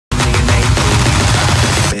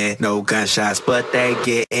hear no gunshots, but they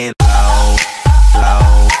getting low,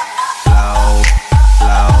 low, low,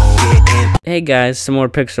 low, getting. Hey guys, some more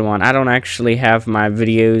Pixelmon. I don't actually have my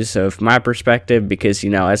videos of my perspective because, you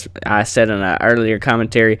know, as I said in an earlier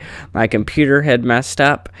commentary, my computer had messed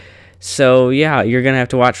up. So yeah, you're gonna have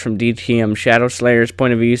to watch from DTM Shadow Slayer's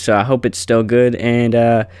point of view. So I hope it's still good. And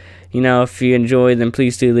you know, if you enjoy, then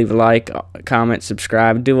please do leave a like, comment,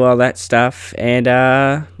 subscribe, do all that stuff. And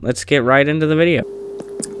let's get right into the video.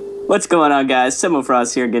 What's going on, guys?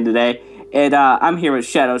 cebmofroz here again today, and I'm here with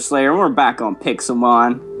Shadow Slayer. And we're back on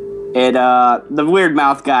Pixelmon. And the weird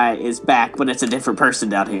mouth guy is back, but it's a different person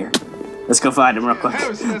down here. Let's go find him real quick.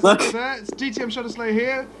 Hey, look, it's DTM Shadow Slayer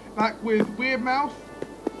here, back with Weird Mouth,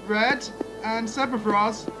 Red, and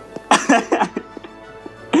cebmofroz.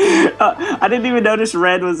 I didn't even notice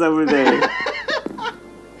Red was over there.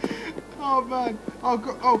 Oh man!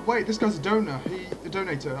 Oh wait, this guy's a donor. A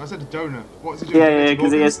donator. I said a donor. What's he doing? Yeah,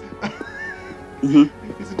 because he is.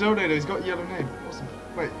 He's a donator. He's got a yellow name. Awesome.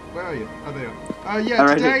 Wait, where are you? Oh, there you are. Yeah,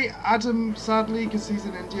 right, today Adam, sadly, because he's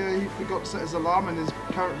in India, he forgot to set his alarm and is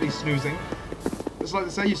currently snoozing. It's like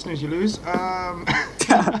they say, you snooze, you lose.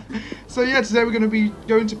 So yeah, today we're going to be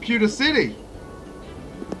going to Pewter City.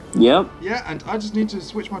 Yep. Yeah, and I just need to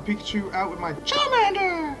switch my Pikachu out with my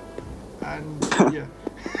Charmander. And yeah.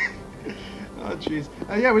 Oh jeez.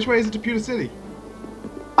 Yeah, which way is it to Pewter City?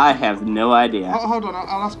 I have no idea. Oh, hold on,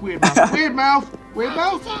 I'll ask Weird Mouth. Weird Mouth! Weird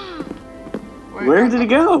Mouth! Wait, where did he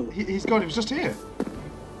go? He's gone, he was just here.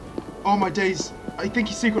 Oh my days. I think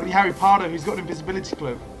he's secretly Harry Potter who's got an invisibility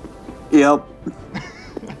cloak. Yep.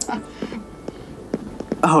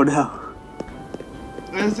 Oh no.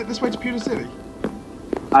 Is it this way to Pewter City?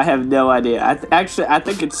 I have no idea. Actually, I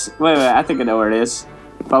think it's... Wait, I think I know where it is.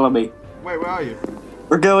 Follow me. Wait, where are you?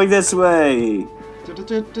 We're going this way.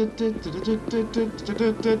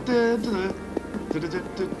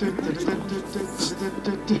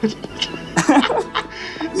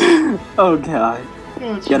 Oh god.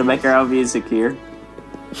 Oh, gotta make our own music here.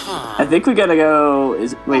 I think we gotta go...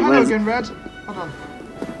 Wait, hello again, Red. Hold on.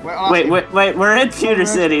 Wait, we're in Pewter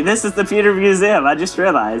City. This is the Pewter Museum. I just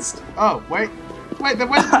realized. Oh, wait, then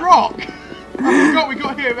where's the rock? I forgot we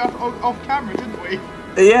got here off camera, didn't we?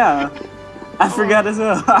 Yeah. I forgot as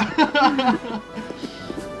well.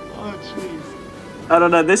 Oh, jeez. I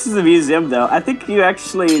don't know. This is a museum, though. I think you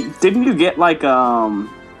actually... Didn't you get, like,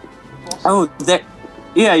 Oh, that...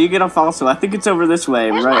 Yeah, you get a fossil. I think it's over this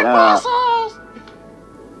way, Where's right? My fossils?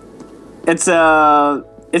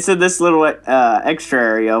 It's in this little extra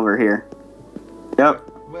area over here. Yep.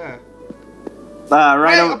 Where?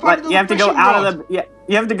 Right over. Like, you have to go out of the. Yeah,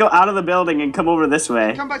 you have to go out of the building and come over this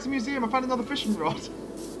way. Come back to the museum. I found another fishing rod.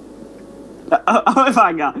 Oh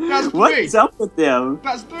my god! That's 3. What's up with them?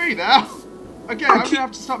 That's 3 now. Okay, I'm gonna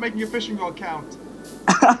have to start making a fishing rod count.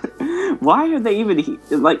 Why are they even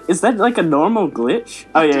like? Is that like a normal glitch?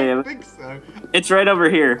 Oh yeah. I think so. It's right over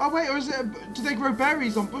here. Oh wait, or is it? Do they grow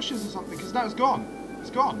berries on bushes or something? Because now it's gone. It's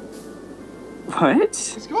gone. What?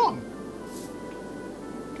 It's gone.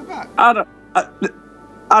 Come back.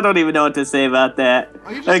 I don't even know what to say about that.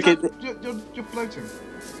 Are you just you're floating?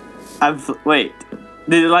 Wait.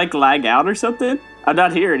 Did it like lag out or something? I'm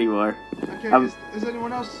not here anymore. Okay. Is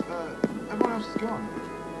anyone else? Everyone else is gone.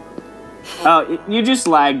 Oh, you just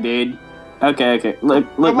lagged, dude. Okay. Look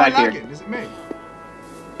back here. Is it me?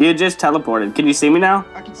 You just teleported. Can you see me now?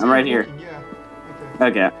 I can see I'm right you walking, here. Yeah.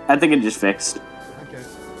 Okay. I think it just fixed. Okay.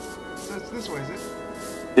 So it's this way, is it?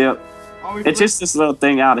 Yep. It's just this little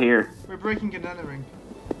thing out here. We're breaking and entering.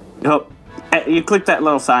 Yep. You click that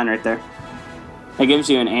little sign right there. It gives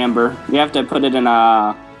you an amber. You have to put it in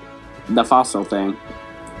the fossil thing.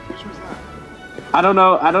 Which was that? I don't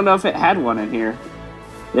know if it had one in here.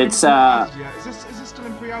 It's Is this still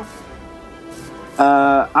in pre-alpha?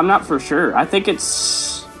 I'm not for sure. I think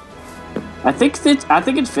it's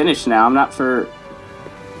finished now. I'm not for.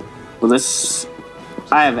 Well, this.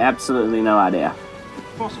 I have absolutely no idea.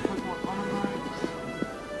 Fossil Pokemon Online.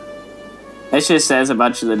 It just says a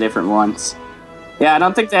bunch of the different ones. Yeah, I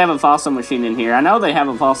don't think they have a fossil machine in here. I know they have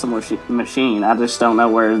a fossil machine. I just don't know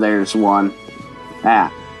where there's one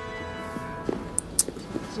at.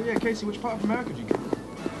 So yeah, Casey, which part of America did you go?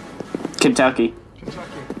 Kentucky.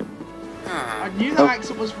 Kentucky. I knew that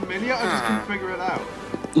accent was familiar, I just couldn't figure it out.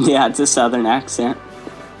 Yeah, it's a southern accent.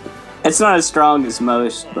 It's not as strong as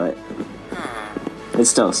most, but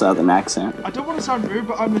it's still a southern accent. I don't want to sound rude,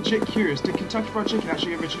 but I'm legit curious. Did Kentucky Fried Chicken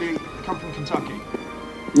actually originally come from Kentucky?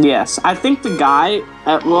 Yes, I think the guy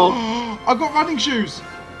well... I've got running shoes!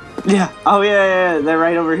 Yeah. Oh, yeah. They're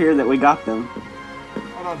right over here that we got them.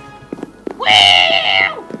 Hold on.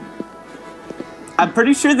 I'm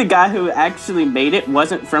pretty sure the guy who actually made it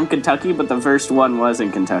wasn't from Kentucky, but the first one was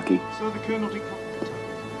in Kentucky. So the Colonel did come from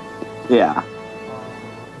Kentucky? Yeah.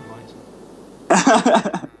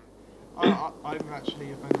 I'm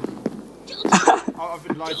actually offended. I've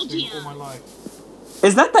been lied to all my life.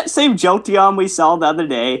 Is that same Jolteon we saw the other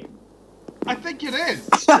day? I think it is.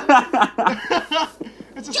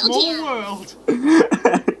 It's a small world. So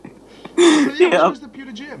yeah, which was the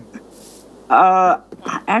Pewter Gym? I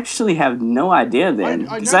actually have no idea then.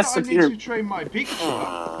 I know that's that I need to train my Pikachu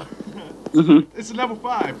up. It's a level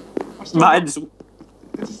 5. Mine's...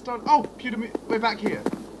 It's a start. Oh, Pewter, we're back here.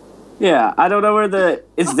 Yeah, I don't know where the...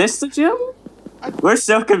 Is this the gym? We're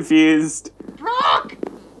so confused. Brock!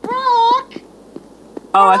 Brock!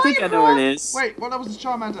 Oh, I think I know where it is. Wait, well, that was the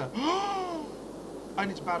Charmander. I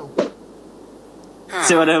need to battle.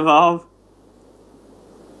 See what evolve?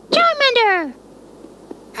 Charmander!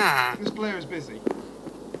 This player is busy.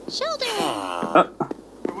 Shoulder!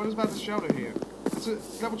 Wait, what is about the Shelter here? It's a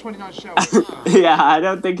level 29 Shelter. Yeah, I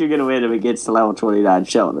don't think you're gonna win him against the level 29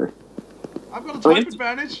 Shelter. I've got a type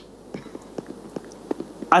advantage.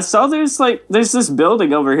 I saw there's this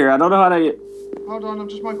building over here. I don't know how to... Hold on, I'm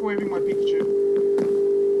just microwaving my Pikachu.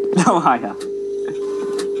 Oh, hiya.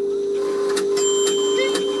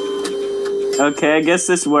 Okay, I guess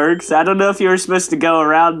this works. I don't know if you were supposed to go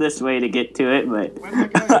around this way to get to it, but... Where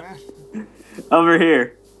did I go, man? Over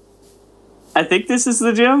here. I think this is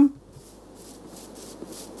the gym?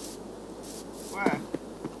 Where?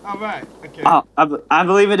 Oh, right. Okay. Oh, I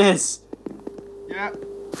believe it is. Yeah.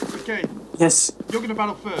 Okay. Yes. You're gonna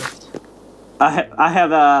battle first. I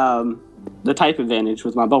have the type advantage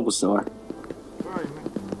with my Bulbasaur. Where are you,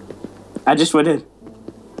 man? I just went in.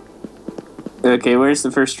 Okay, where's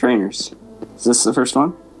the first trainers? Is this the first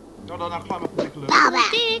one? Hold on, I'll climb up and take a look.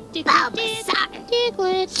 Diglett.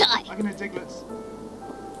 I can hit Diglets.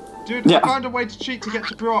 Dude, Yeah. I found a way to cheat to get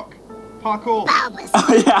to Brock. Parkour. Oh,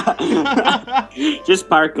 yeah. Just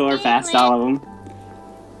parkour past all of them.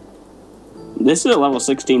 This is a level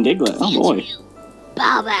 16 Diglett. Oh, boy.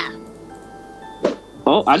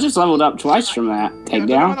 Oh, I just leveled up twice from that I don't know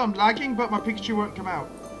takedown. whether I'm lagging, but my Pikachu won't come out.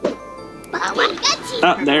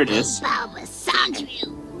 Oh, there it is.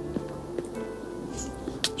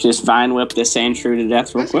 Just Vine Whip this Sandshrew to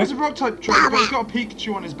death real This quick. guy's a Rock type trainer, but he's got a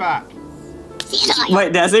Pikachu on his back.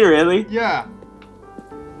 Wait, does he really? Yeah.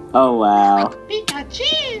 Oh, wow.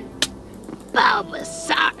 Pikachu!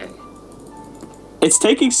 It's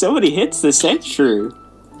taking so many hits, the Sandshrew.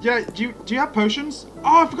 Yeah, do you have potions?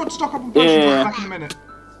 Oh, I forgot to stock up on potions. Yeah. I'll be back in a minute.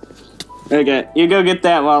 Okay, you go get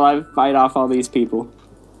that while I fight off all these people.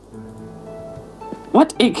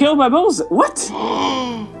 What? It killed my bulls? What?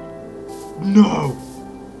 No!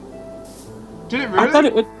 Did it really? I thought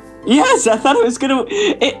it would... Yes, I thought it was gonna...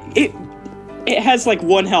 It has like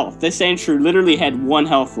 1 health. The Sandshrew literally had 1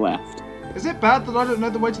 health left. Is it bad that I don't know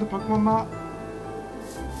the way to the Pokemon Mart?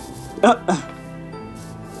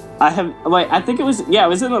 I have... Wait, I think it was... Yeah, it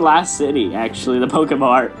was in the last city, actually, the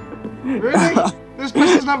Pokemart. Really? This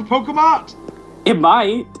place doesn't have a Pokemart? It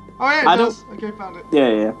might. Oh yeah, it does. Okay, found it.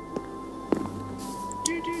 Yeah.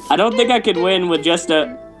 I don't think I could win with just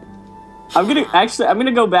a... I'm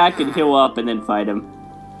gonna go back and heal up and then fight him.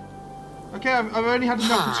 Okay, I've only had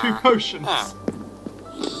enough for 2 potions.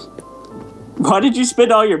 What did you spend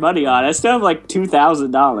all your money on? I still have like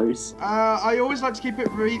 $2,000. I always like to keep it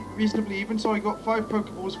reasonably even, so I got 5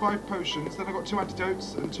 Pokeballs, 5 potions, then I got 2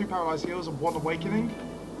 antidotes and 2 paralyzed heals and 1 awakening.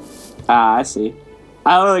 Ah, I see.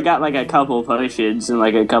 I only got like a couple potions and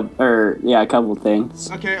like a couple things.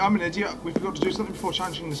 Okay, I'm an idiot. We forgot to do something before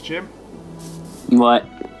challenging this gym. What?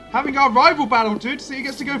 Having our rival battle, dude, so he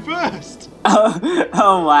gets to go first.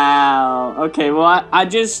 Oh wow. Okay, well I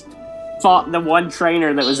just fought the one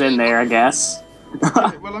trainer that was in there, I guess.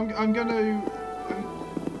 Okay, well I'm gonna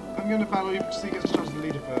battle you so he gets a chance to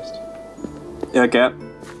lead it first. Okay.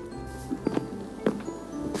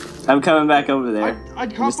 I'm coming back over there. I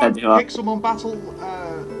can't find Pixelmon Battle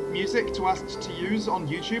music to ask to use on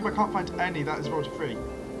YouTube. I can't find any that is royalty free.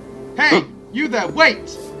 Hey, you there,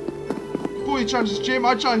 wait! Before you challenge this gym,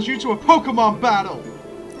 I challenge you to a Pokemon battle!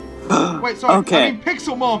 Wait, sorry, Okay. I mean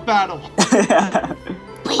Pixelmon battle!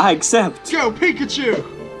 I accept. Go, Pikachu!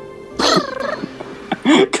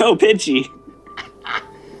 Go, Pidgey.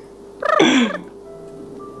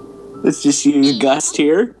 Let's just use Gust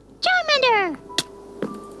here. Charmander!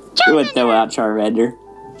 You would throw out Charmander.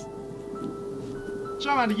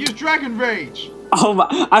 Charmander, use Dragon Rage! Oh my!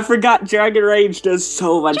 I forgot Dragon Rage does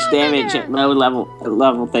so much damage at low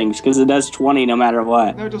level things because it does 20 no matter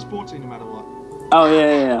what. No, it does 14 no matter what. Oh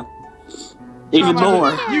yeah. Even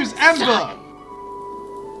Charmander, more. use Ember!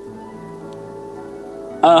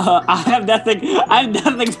 I have nothing. I have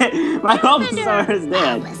nothing. My Bulbasaur is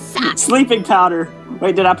dead. Sleeping powder.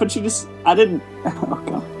 Wait, did I put you to? I didn't. Oh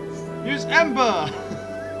god. Use Ember.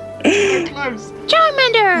 So close.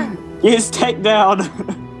 Charmander! Use takedown.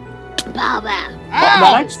 Baba!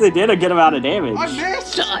 That actually did a good amount of damage. I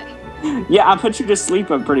missed. Sorry. Yeah, I put you to sleep.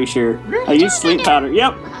 I'm pretty sure. Really? I used sleep powder.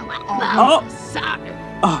 Yep. Oh! Sorry.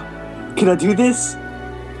 Oh, can I do this?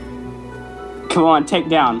 Come on, take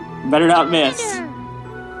down. Better not miss.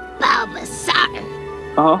 Baba! Sorry.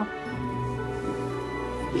 Oh.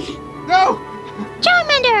 No.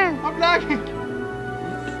 Charmander! I'm lagging.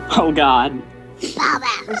 Oh god. Baba!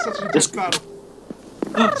 It's such a intense battle.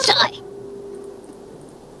 Sorry.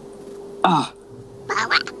 Ah.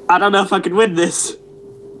 Baba! I don't know if I can win this.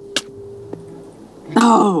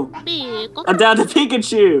 No. Pico. I'm down to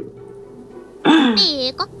Pikachu.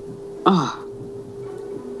 Pico. Oh.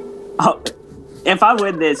 Oh. If I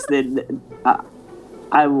win this, then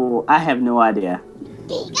I will. I have no idea.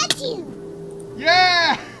 Pikachu!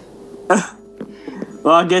 Yeah.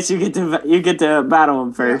 Well, I guess you get to battle him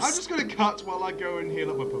I'm first. just gonna cut while I go and heal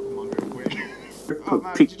up my Pokemon real quick. Oh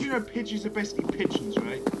man, did you know Pidgeys are basically pigeons,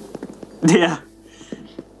 right? Yeah.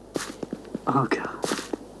 Oh god.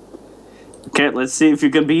 Okay, let's see if you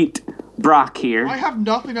can beat Brock here. I have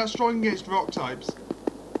nothing that's strong against rock types.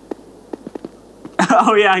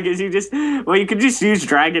 Oh yeah, I guess you just. Well, you could just use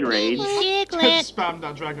Dragon Rage. Just spam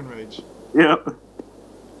that Dragon Rage. Yep.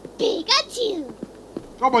 Pikachu!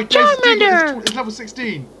 Oh my god, Charmander! it's level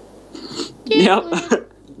 16. Yep.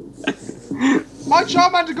 My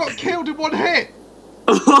Charmander got killed in one hit.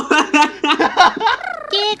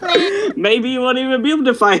 Diglett! Maybe you won't even be able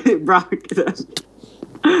to fight Brock.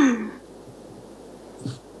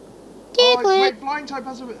 Oh, wait, Flying type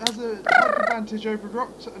has a type advantage over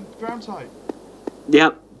rock and ground type.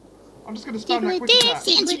 Yep. I'm just gonna spam that Diglett quick did! attack.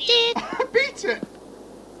 Diglett did! I beat it.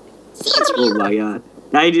 Oh my god.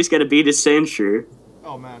 Now you just gotta beat a Sandshrew.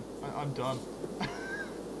 Oh man, I'm done.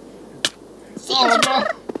 Sandshrew!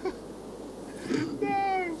 Oh no!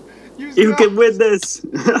 No! Use You Gust. can win this.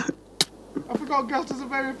 I forgot Gust is a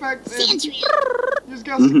very effective. Sandshrew! Use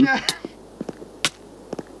Gust again.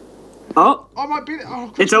 Oh, I might beat it.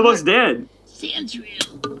 Oh, it's almost dead.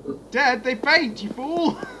 Sandshrew! dead. They faint, you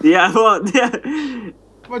fool. Yeah, well, yeah.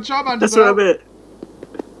 My Charmander's That's what I out. meant.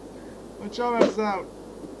 My Charmander's out.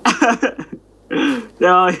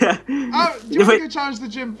 No, yeah. Oh, do you want to go challenge the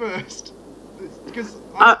gym first? Because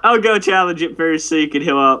I'll go challenge it first so you can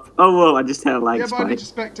heal up. Oh, whoa, I just had a lag yeah, but I need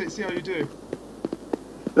spike. to spectate, see how you do.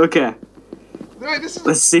 Okay, Wait, this is.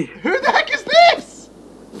 let's see. Who the heck is this?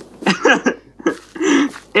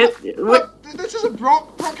 What? What? This isn't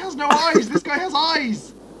Brock. Brock has no eyes. This guy has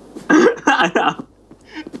eyes. I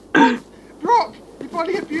know. Brock, you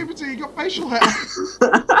finally hit puberty. You got facial hair.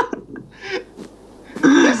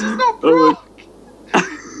 This is not Oh. Brock.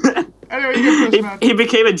 Anyway, you go first, man. He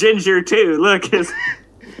became a ginger too. Look, his.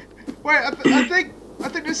 Wait, I think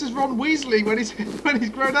this is Ron Weasley when he's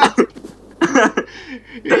grown up.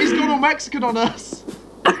 He's gone all Mexican on us.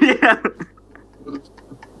 Yeah.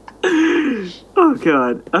 Oh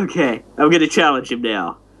god. Okay, I'm gonna challenge him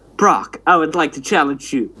now. Brock, I would like to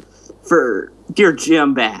challenge you for your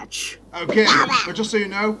gym badge. Okay, but just so you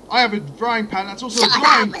know, I have a frying pan that's also a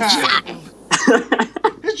frying pan.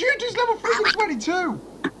 His duty's level 322.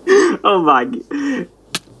 Oh my.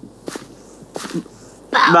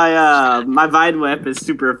 My Vine Whip is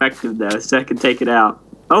super effective though, so I can take it out.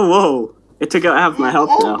 Oh whoa! It took out half my health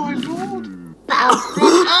Oh now. my lord!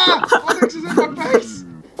 Ah! Onyx is in my face!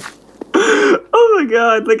 Oh my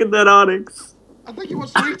god! Look at that Onyx. I think he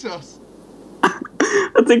wants to eat us.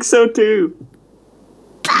 I think so too.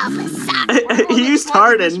 He used This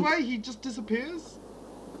Harden. way, he just disappears.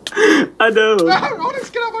 I know. No, Onyx,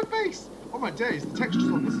 get out of my face! Oh my days, the textures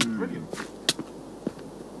on this is brilliant.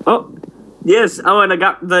 Oh, yes. Oh, and I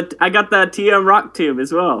got the TM Rock Tomb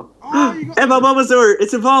as well. Oh, you got And my Bulbasaur,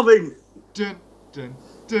 it's evolving. Dun dun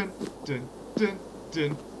dun dun dun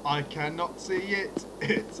dun. I cannot see it.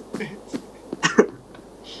 It.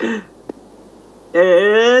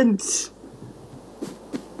 And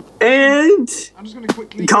I'm just gonna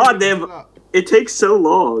quickly. God damn, it takes so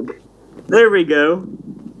long. There we go.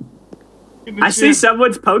 I see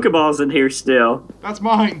someone's Pokeballs in here still. That's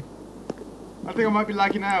mine. I think I might be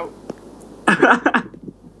lagging out. I'm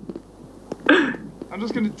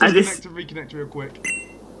just gonna disconnect and reconnect real quick.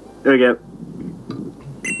 There we go.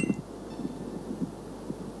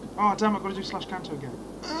 Oh damn! I've got to do / Kanto again.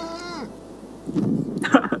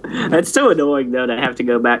 That's so annoying though to have to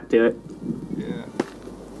go back to it. Yeah.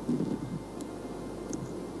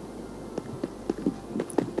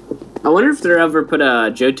 I wonder if they'll ever put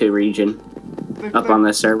a Johto region. up on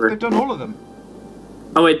this server. They've done all of them.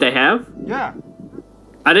 Oh wait, they have? Yeah.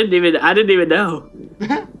 I didn't even know.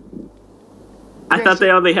 I thought so-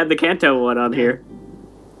 they only had the Kanto one on here.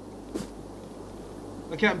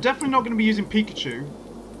 Okay, I'm definitely not going to be using Pikachu.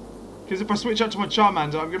 Because if I switch out to my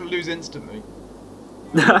Charmander, I'm going to lose instantly.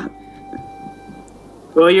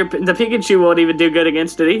 Well, the Pikachu won't even do good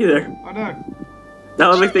against it either. I know. The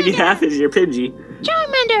only thing you have is your Pidgey.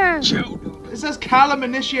 Charmander! It says Callum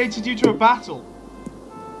initiated you to a battle.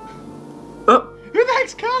 Oh, Who the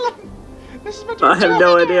heck's Callum? This is meant to be I have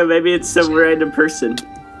no Charmander. idea. Maybe it's some random person.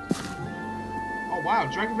 Oh wow,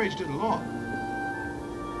 Dragon Rage did a lot.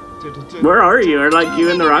 Where are you? Are like you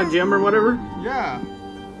in the rock gym or whatever? Yeah.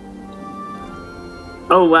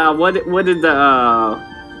 Oh wow, what did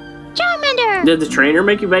the Charmander! did the trainer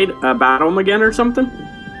make you battle him again or something?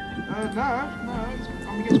 I'm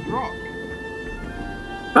against Brock.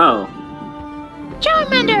 Oh,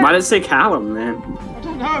 Charmander! why did it say Callum, man? I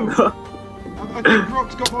don't know. I think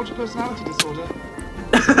Brock's got multiple personality disorder.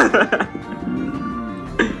 Oh,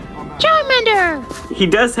 man. Charmander! He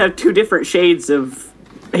does have two different shades of.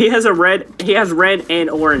 He has red and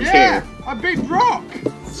orange Yeah, hair. I beat Brock.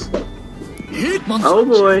 Oh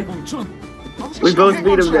boy, Oh, this we is both Hitmonlee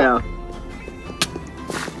beat him shot. now.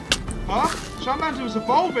 Huh? Charmander was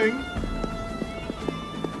evolving.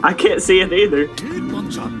 I can't see it either.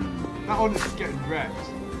 That Onyx is getting wrecked.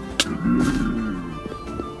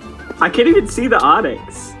 I can't even see the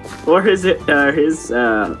Onyx or his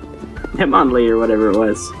Hitmonlee or whatever it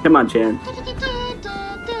was. Hitmonchan.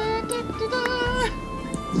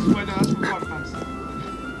 Wait, no, that's from Final Fantasy.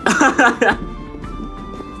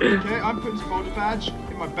 Okay, I'm putting this boulder badge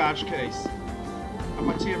in my badge case. And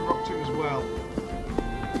my TM Rock Tomb as well.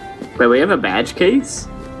 Wait, we have a badge case?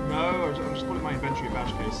 No, I'm just putting my inventory in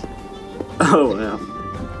badge case. Oh wow.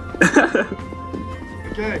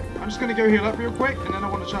 Okay, I'm just going to go heal up real quick, and then I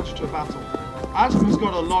want to challenge you to a battle. Adam has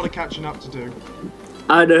got a lot of catching up to do.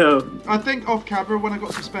 I know. I think off camera, when I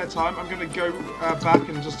got some spare time, I'm going to go back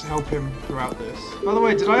and just help him throughout this. By the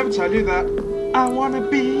way, did I ever tell you that I want to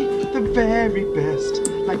be the very best,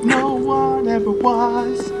 like no one ever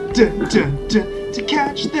was? Dun, dun, dun. To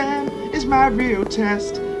catch them is my real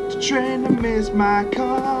test, to train them is my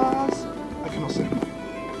cause. I cannot sing.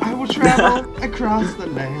 I will travel across the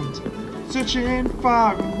land, searching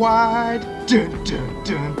far and wide. Dun, dun,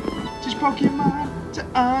 dun. Teach Pokemon to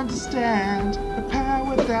understand the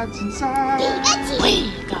power that's inside.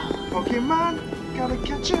 Pokemon, gotta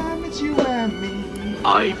catch 'em, it's you and me.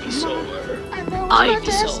 Pokemon, I know it's my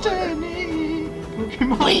destiny.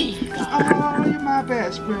 Pokemon, oh, you're my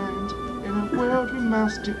best friend. In a world we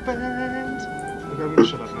must defend. Okay, I'm gonna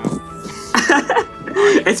shut up now.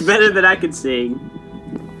 It's better than I can sing.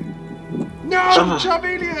 No,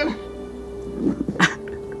 Charmeleon!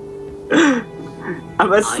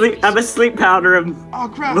 I'm a sleep powder him Oh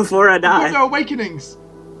crap! before I I've got die. no awakenings.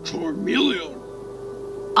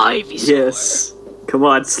 Yes. Come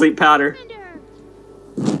on, sleep powder.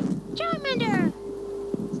 Charmander!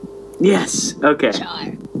 Yes. Okay.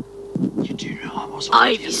 You do know I'm also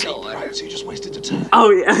right, so you just wasted a turn. Oh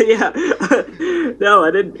yeah. No,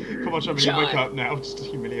 I didn't. Come on, Charmeleon, wake up now. Just to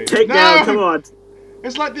humiliate. Take No! down. Come on.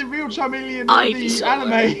 It's like the real Charmeleon in the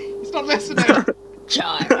anime. He's not listening.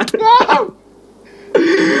 No!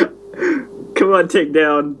 Come on, take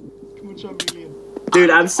down. Come on, Charmeleon. Dude,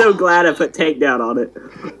 I'm so glad I put takedown on it.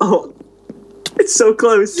 Oh, it's so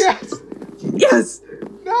close. Yes! Yes.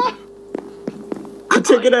 No! I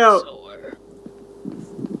took it out.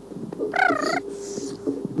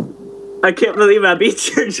 I can't believe I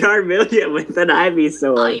beat your Charmeleon with an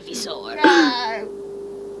Ivysaur.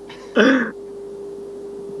 No!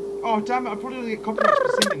 Oh, damn it. I'm probably going to get copyrighted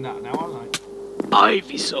for singing that now, aren't I?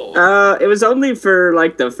 It was only for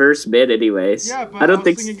like the first bit, anyways. Yeah, but I don't was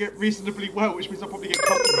think. singing it reasonably well, which means I'll probably get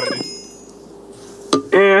copyrighted.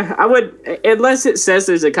 I would, unless it says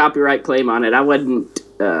there's a copyright claim on it, I wouldn't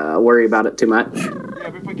worry about it too much. Yeah,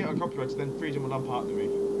 but if I get copyrighted, then Freedom will unpartner me.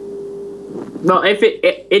 Well, if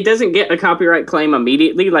it doesn't get a copyright claim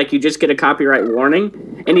immediately, like you just get a copyright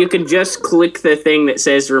warning, and you can just click the thing that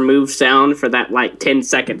says remove sound for that like 10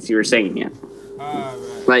 seconds you were singing it. Right.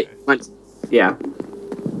 Like Okay. once, yeah,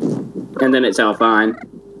 and then it's all fine.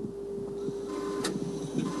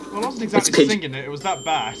 Well, I wasn't exactly Pidgey. singing it. It was that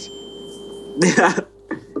bad.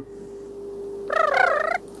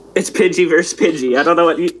 It's Pidgey versus Pidgey. I don't know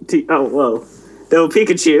what you. Oh, whoa. No,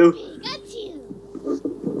 Pikachu.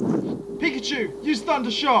 Pikachu, use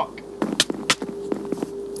Thunder Shock.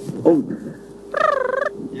 Oh,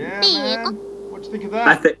 Yeah, man. What do you think of that?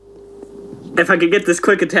 I think if I could get this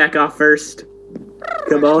quick attack off first. Come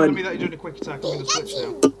Thanks for telling on. me that you're doing a quick attack. I'm going to switch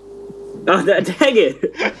now. Oh, dang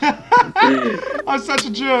it! I'm such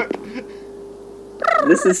a jerk.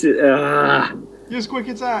 This is... Use quick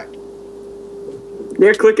attack.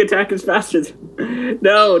 Their quick attack is faster than...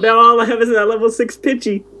 No, now all I have is that level 6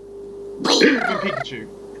 Pidgey. Pikachu.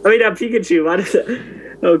 I mean, not Pikachu. Why does it...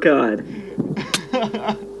 Oh, God.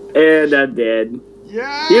 And I'm dead.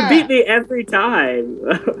 Yeah! You beat me every time.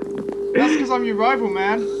 That's because I'm your rival,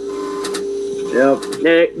 man.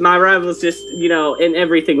 Yep. My rival's just, you know, and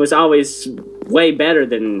everything was always way better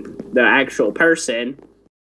than the actual person.